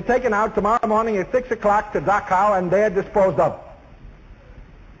that you will be taken out tomorrow morning at 6 o'clock to Dachau and there disposed of.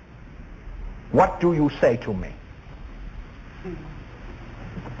 What do you say to me?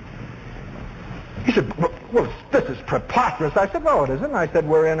 He said, well, this is preposterous. I said, no, it isn't. I said,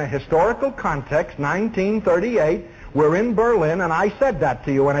 we're in a historical context, 1938. We're in Berlin, and I said that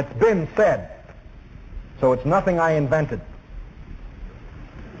to you, and it's been said. So it's nothing I invented.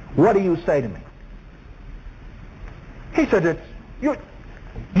 What do you say to me? He said, you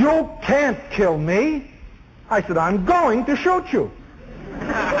can't kill me. I said, I'm going to shoot you.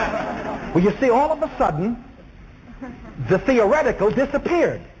 Well, you see, all of a sudden, the theoretical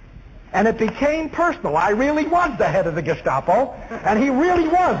disappeared. And it became personal. I really was the head of the Gestapo, and he really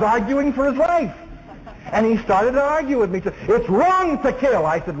was arguing for his life. And he started to argue with me. He said, it's wrong to kill.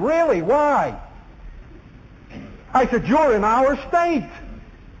 I said, really? Why? I said, you're in our state.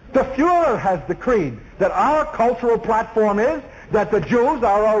 The Fuhrer has decreed that our cultural platform is that the Jews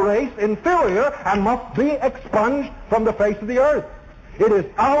are a race inferior and must be expunged from the face of the earth. It is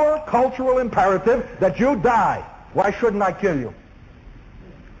our cultural imperative that you die. Why shouldn't I kill you?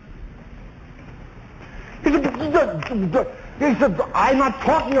 He said, I'm not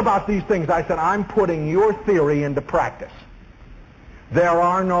talking about these things. I said, I'm putting your theory into practice. There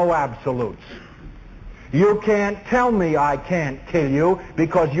are no absolutes. You can't tell me I can't kill you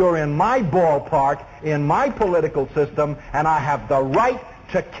because you're in my ballpark in my political system, and I have the right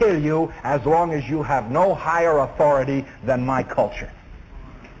to kill you as long as you have no higher authority than my culture.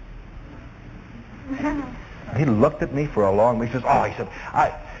 He looked at me for a long time. He says,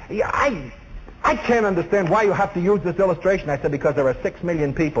 I can't understand why you have to use this illustration. I said, because there are 6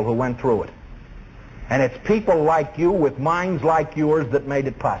 million people who went through it. And it's people like you with minds like yours that made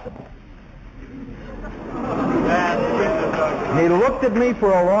it possible. And he looked at me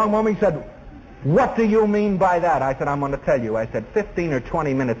for a long moment. He said, what do you mean by that? I said, I'm going to tell you. I said, 15 or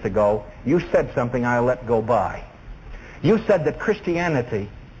 20 minutes ago, you said something I let go by. You said that Christianity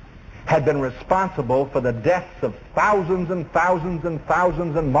had been responsible for the deaths of thousands and thousands and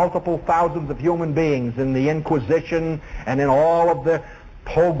thousands and multiple thousands of human beings in the Inquisition and in all of the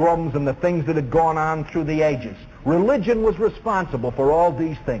pogroms and the things that had gone on through the ages. Religion was responsible for all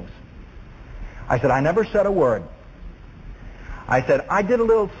these things. I said, I never said a word. I said, I did a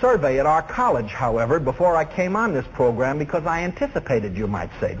little survey at our college, however, before I came on this program because I anticipated you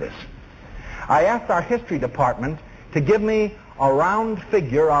might say this. I asked our history department to give me a round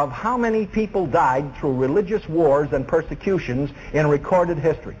figure of how many people died through religious wars and persecutions in recorded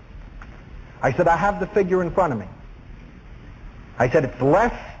history. I said, I have the figure in front of me. I said, it's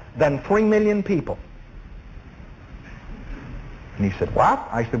less than 3 million people. And he said, what?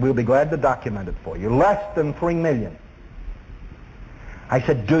 I said, we'll be glad to document it for you. Less than 3 million. I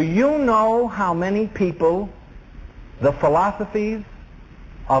said, do you know how many people the philosophies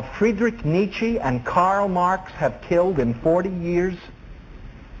of Friedrich Nietzsche and Karl Marx have killed in 40 years?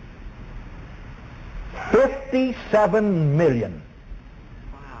 57 million.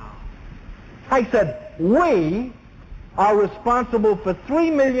 Wow. I said, we are responsible for 3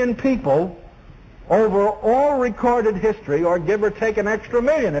 million people over all recorded history, or give or take an extra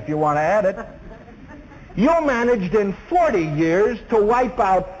million if you want to add it. You managed in 40 years to wipe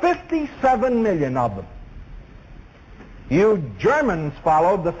out 57 million of them. You Germans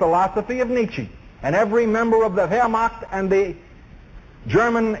followed the philosophy of Nietzsche, and every member of the Wehrmacht and the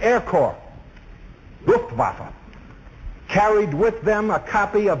German Air Corps, Luftwaffe, carried with them a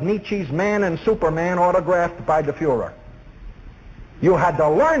copy of Nietzsche's Man and Superman autographed by the Fuhrer. You had to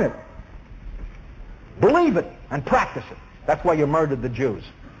learn it, believe it, and practice it. That's why you murdered the Jews.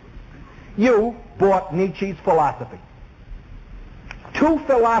 You bought Nietzsche's philosophy. 2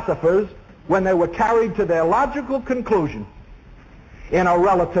 philosophers, when they were carried to their logical conclusion in a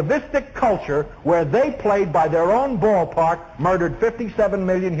relativistic culture where they played by their own ballpark, murdered 57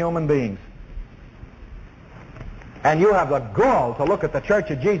 million human beings. And you have the gall to look at the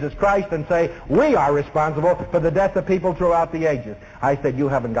Church of Jesus Christ and say, we are responsible for the death of people throughout the ages. I said, you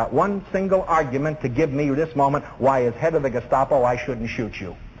haven't got one single argument to give me this moment why, as head of the Gestapo, I shouldn't shoot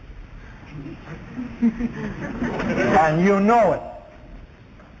you. And you know it.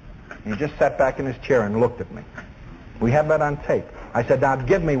 He just sat back in his chair and looked at me. We have that on tape. I said, now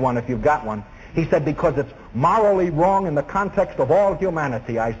give me one if you've got one. He said, because it's morally wrong in the context of all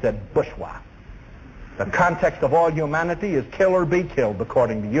humanity. I said, bourgeois. The context of all humanity is kill or be killed,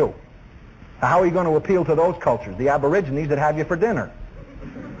 according to you. Now, how are you going to appeal to those cultures? The Aborigines that have you for dinner.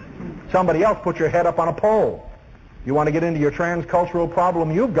 Somebody else put your head up on a pole. You want to get into your transcultural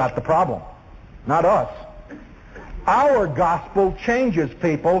problem? You've got the problem, not us. Our gospel changes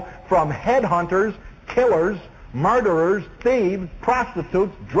people from headhunters, killers, murderers, thieves,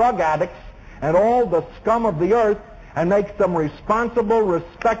 prostitutes, drug addicts, and all the scum of the earth, and makes them responsible,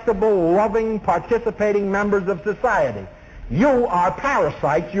 respectable, loving, participating members of society. You are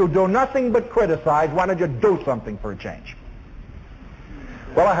parasites. You do nothing but criticize. Why don't you do something for a change?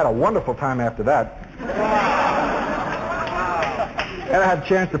 Well, I had a wonderful time after that. And I had a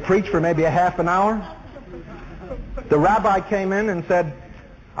chance to preach for maybe a half an hour. The rabbi came in and said,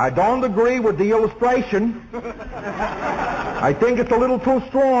 I don't agree with the illustration. I think it's a little too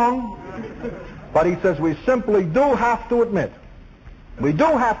strong. But he says, we simply do have to admit,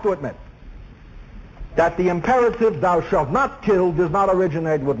 that the imperative, thou shalt not kill, does not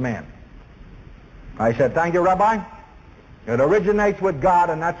originate with man. I said, thank you, Rabbi. It originates with God,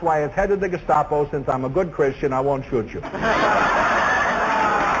 and that's why as head of the Gestapo, since I'm a good Christian, I won't shoot you.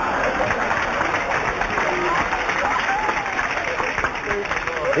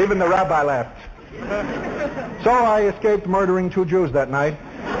 Even the rabbi laughed. So I escaped murdering 2 Jews that night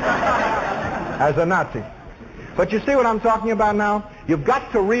as a Nazi. But you see what I'm talking about now? You've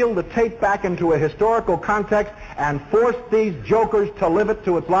got to reel the tape back into a historical context and force these jokers to live it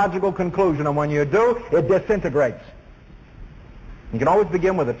to its logical conclusion. And when you do, it disintegrates. You can always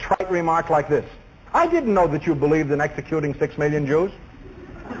begin with a trite remark like this. I didn't know that you believed in executing 6 million Jews.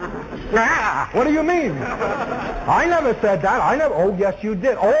 What do you mean? I never said that. Oh, yes, you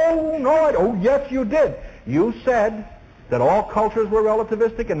did. Oh, no, oh, yes, you did. You said that all cultures were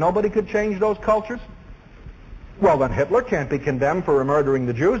relativistic and nobody could change those cultures? Well, then Hitler can't be condemned for murdering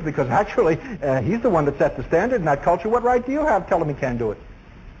the Jews because actually he's the one that set the standard in that culture. What right do you have? Tell him he can't do it.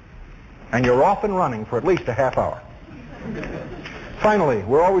 And you're off and running for at least a half hour. Finally,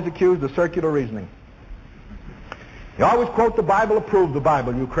 we're always accused of circular reasoning. You always quote the Bible, approve the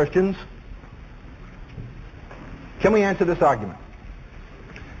Bible, you Christians. Can we answer this argument?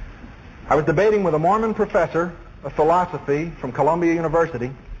 I was debating with a Mormon professor of philosophy from Columbia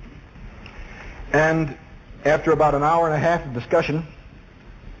University, and after about an hour and a half of discussion,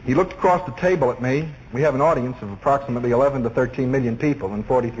 he looked across the table at me. We have an audience of approximately 11 to 13 million people in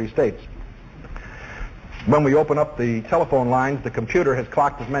 43 states. When we open up the telephone lines, the computer has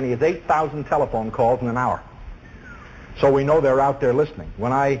clocked as many as 8,000 telephone calls in an hour. So we know they're out there listening.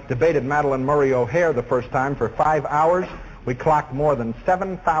 When I debated Madalyn Murray O'Hair the first time for 5 hours, we clocked more than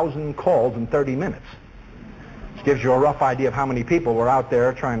 7,000 calls in 30 minutes. This gives you a rough idea of how many people were out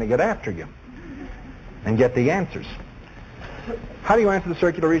there trying to get after you and get the answers. How do you answer the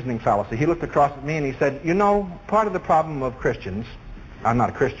circular reasoning fallacy? He looked across at me and he said, you know, part of the problem of Christians, I'm not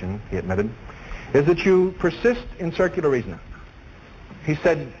a Christian, he admitted, is that you persist in circular reasoning. He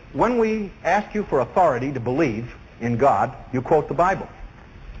said, when we ask you for authority to believe in God, you quote the Bible.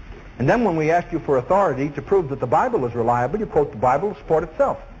 And then when we ask you for authority to prove that the Bible is reliable, you quote the Bible to support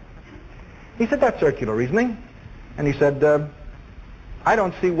itself. He said, that's circular reasoning. And he said, I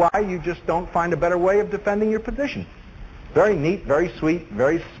don't see why you just don't find a better way of defending your position. Very neat, very sweet,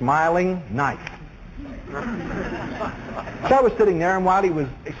 very smiling, nice. So I was sitting there, and while he was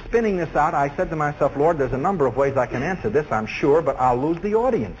spinning this out, I said to myself, Lord, there's a number of ways I can answer this, I'm sure, but I'll lose the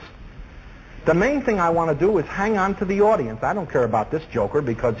audience. The main thing I want to do is hang on to the audience. I don't care about this joker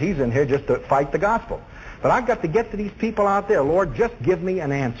because he's in here just to fight the gospel. But I've got to get to these people out there. Lord, just give me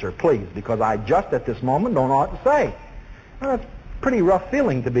an answer, please, because I just at this moment don't know what to say. Well, it's a pretty rough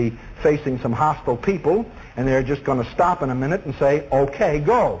feeling to be facing some hostile people, and they're just going to stop in a minute and say, okay,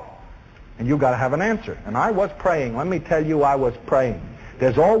 go. And you've got to have an answer. And I was praying. Let me tell you, I was praying.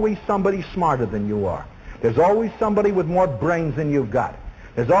 There's always somebody smarter than you are. There's always somebody with more brains than you've got.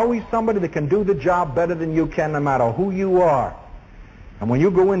 There's always somebody that can do the job better than you can, no matter who you are. And when you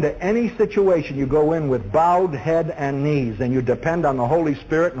go into any situation, you go in with bowed head and knees, and you depend on the Holy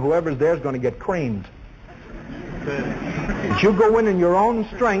Spirit, and whoever's there is going to get creamed. If you go in your own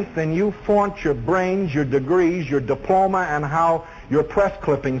strength, and you flaunt your brains, your degrees, your diploma, and how your press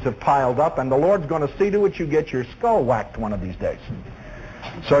clippings have piled up, and the Lord's going to see to it you get your skull whacked one of these days.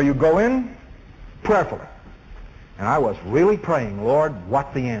 So you go in prayerfully. And I was really praying, Lord,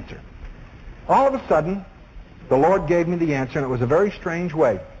 what's the answer? All of a sudden, the Lord gave me the answer, and it was a very strange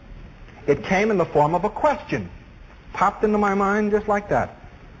way. It came in the form of a question. Popped into my mind just like that.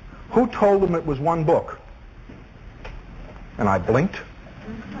 Who told him it was one book? And I blinked.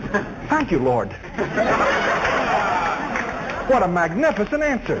 Thank you, Lord. What a magnificent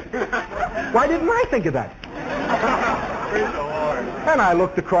answer. Why didn't I think of that? Praise the Lord. And I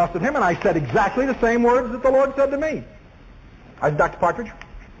looked across at him, and I said exactly the same words that the Lord said to me. I said, Dr. Partridge,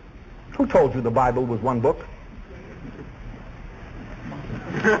 who told you the Bible was one book?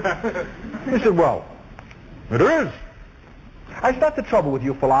 He said, well, it is. I said, that's the trouble with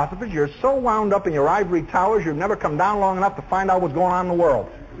you philosophers. You're so wound up in your ivory towers, you've never come down long enough to find out what's going on in the world.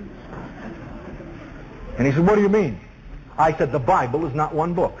 And he said, what do you mean? I said, the Bible is not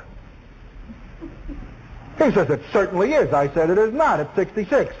one book. He says, it certainly is. I said, it is not. It's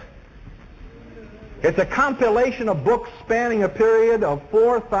 66. It's a compilation of books spanning a period of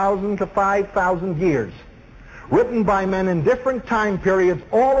 4,000 to 5,000 years, written by men in different time periods,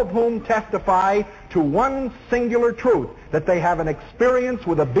 all of whom testify to one singular truth, that they have an experience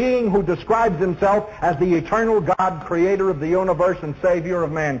with a being who describes himself as the eternal God, creator of the universe and savior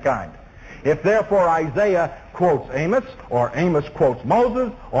of mankind. If therefore Isaiah quotes Amos, or Amos quotes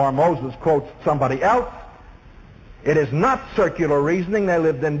Moses, or Moses quotes somebody else, it is not circular reasoning. They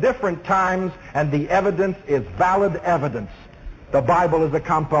lived in different times, and the evidence is valid evidence. The Bible is a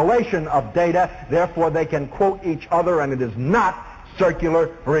compilation of data, therefore they can quote each other, and it is not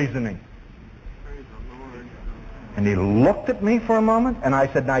circular reasoning. Praise the Lord. And he looked at me for a moment, and I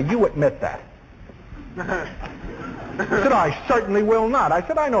said, now you admit that. He said, I certainly will not. I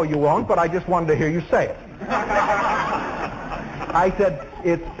said, I know you won't, but I just wanted to hear you say it. I said,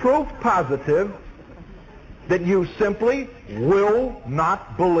 it's proof positive that you simply will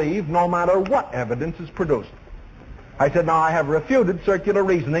not believe no matter what evidence is produced. I said, now I have refuted circular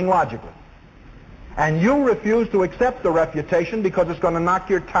reasoning logically. and you refuse to accept the refutation because it's going to knock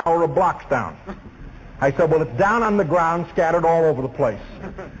your tower of blocks down. I said, well, it's down on the ground, scattered all over the place.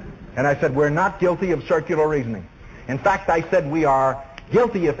 And I said, we're not guilty of circular reasoning. In fact, I said we are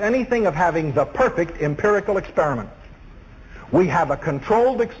guilty, if anything, of having the perfect empirical experiment. We have a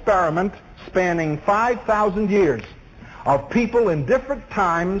controlled experiment spanning 5,000 years of people in different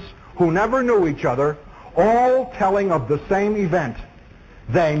times who never knew each other, all telling of the same event.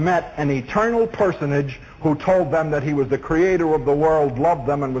 They met an eternal personage who told them that he was the creator of the world, loved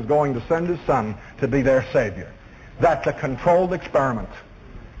them, and was going to send his son to be their savior. That's a controlled experiment.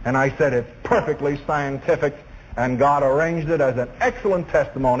 And I said it's perfectly scientific, and God arranged it as an excellent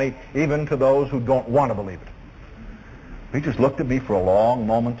testimony even to those who don't want to believe it. He just looked at me for a long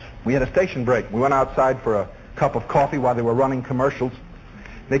moment. We had a station break. We went outside for a cup of coffee while they were running commercials.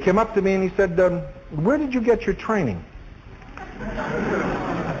 They came up to me and he said, where did you get your training?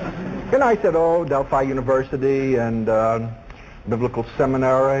 And I said, oh, Delphi University and Biblical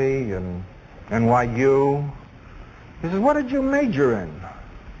Seminary and NYU. He says, what did you major in?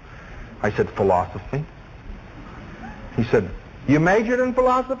 I said, philosophy. He said, you majored in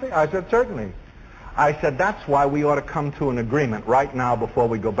philosophy? I said, certainly. I said, that's why we ought to come to an agreement right now before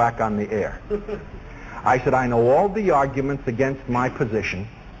we go back on the air. I said, I know all the arguments against my position.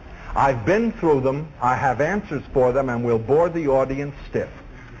 I've been through them. I have answers for them, and we'll bore the audience stiff.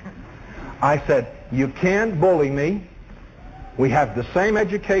 I said, you can't bully me. We have the same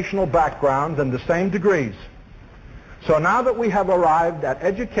educational backgrounds and the same degrees. So now that we have arrived at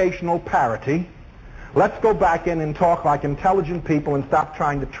educational parity, let's go back in and talk like intelligent people and stop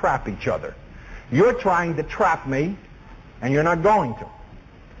trying to trap each other. You're trying to trap me, and you're not going to.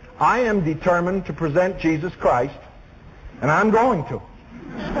 I am determined to present Jesus Christ, and I'm going to.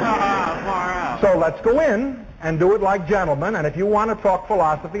 So let's go in and do it like gentlemen, and if you want to talk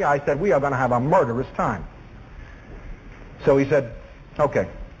philosophy, I said, we are going to have a murderous time. So he said, okay.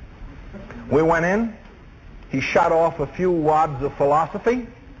 We went in. He shot off a few wads of philosophy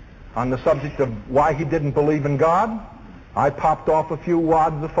on the subject of why he didn't believe in God. I popped off a few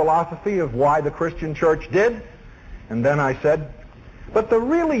wads of philosophy of why the Christian church did. And then I said, but the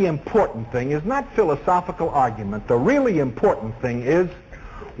really important thing is not philosophical argument. The really important thing is,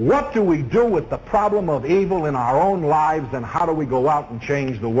 what do we do with the problem of evil in our own lives, and how do we go out and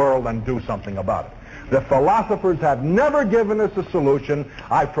change the world and do something about it? The philosophers have never given us a solution.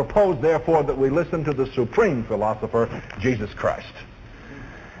 I propose, therefore, that we listen to the supreme philosopher, Jesus Christ.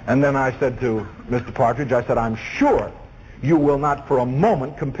 And then I said to Mr. Partridge, I said, I'm sure you will not for a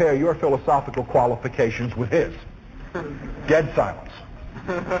moment compare your philosophical qualifications with his. Dead silence.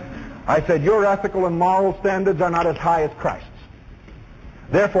 I said, your ethical and moral standards are not as high as Christ's.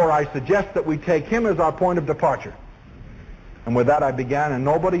 Therefore, I suggest that we take him as our point of departure. And with that I began, and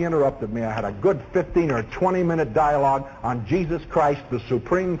nobody interrupted me. I had a good 15 or 20-minute dialogue on Jesus Christ, the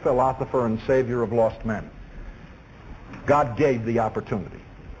supreme philosopher and savior of lost men. God gave the opportunity.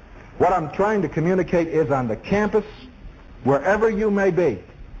 What I'm trying to communicate is, on the campus, wherever you may be,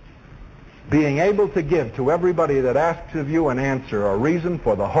 being able to give to everybody that asks of you an answer, a reason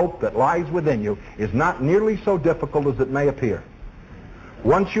for the hope that lies within you, is not nearly so difficult as it may appear.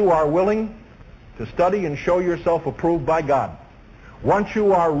 Once you are willing to study and show yourself approved by God, once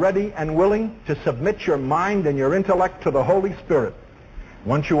you are ready and willing to submit your mind and your intellect to the Holy Spirit,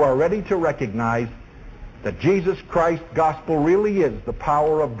 once you are ready to recognize that Jesus Christ's gospel really is the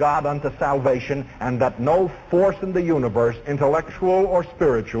power of God unto salvation, and that no force in the universe, intellectual or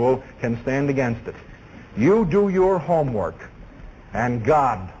spiritual, can stand against it. You do your homework, and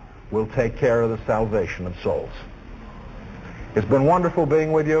God will take care of the salvation of souls. It's been wonderful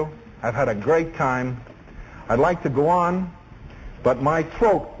being with you. I've had a great time. I'd like to go on, but my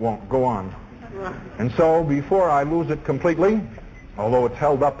throat won't go on. And so before I lose it completely, although it's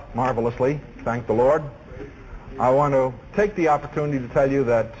held up marvelously, thank the Lord, I want to take the opportunity to tell you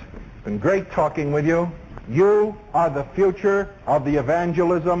that it's been great talking with you. You are the future of the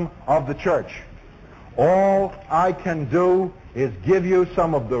evangelism of the church. All I can do is give you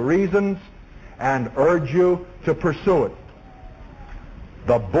some of the reasons and urge you to pursue it.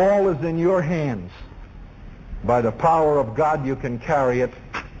 The ball is in your hands. By the power of God, you can carry it,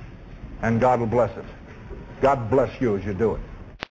 and God will bless it. God bless you as you do it.